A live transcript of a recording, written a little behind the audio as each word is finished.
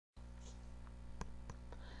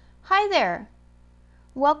Hi there!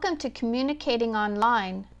 Welcome to Communicating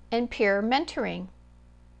Online and Peer Mentoring.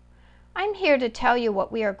 I'm here to tell you what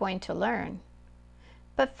we are going to learn.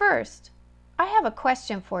 But first, I have a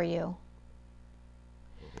question for you.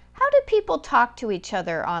 How do people talk to each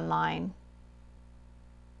other online?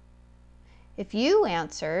 If you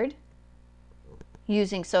answered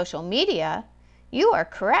using social media, you are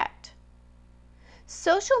correct.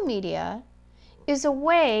 Social media is a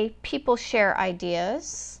way people share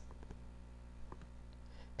ideas,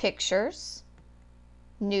 pictures,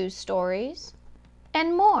 news stories,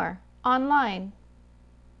 and more online.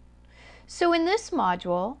 So in this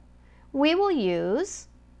module, we will use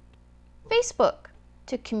Facebook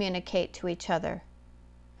to communicate to each other.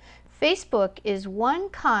 Facebook is one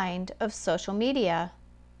kind of social media.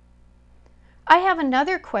 I have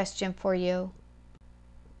another question for you.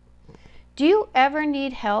 Do you ever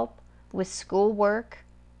need help with schoolwork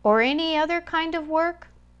or any other kind of work?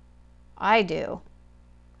 I do.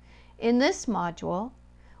 In this module,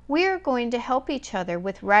 we are going to help each other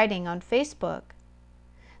with writing on Facebook.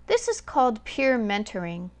 This is called peer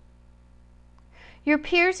mentoring. Your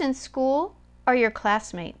peers in school are your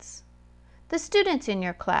classmates, the students in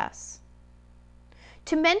your class.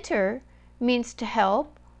 To mentor means to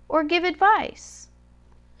help or give advice.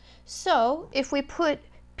 So if we put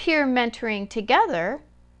peer mentoring together,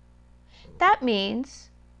 that means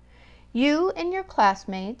you and your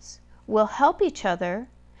classmates will help each other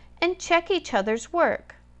and check each other's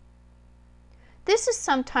work. This is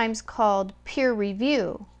sometimes called peer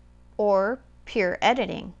review or peer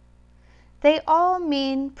editing. They all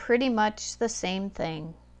mean pretty much the same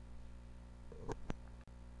thing.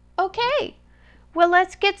 Okay, well,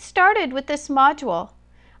 let's get started with this module.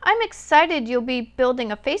 I'm excited you'll be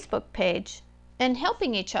building a Facebook page and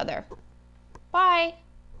helping each other. Bye.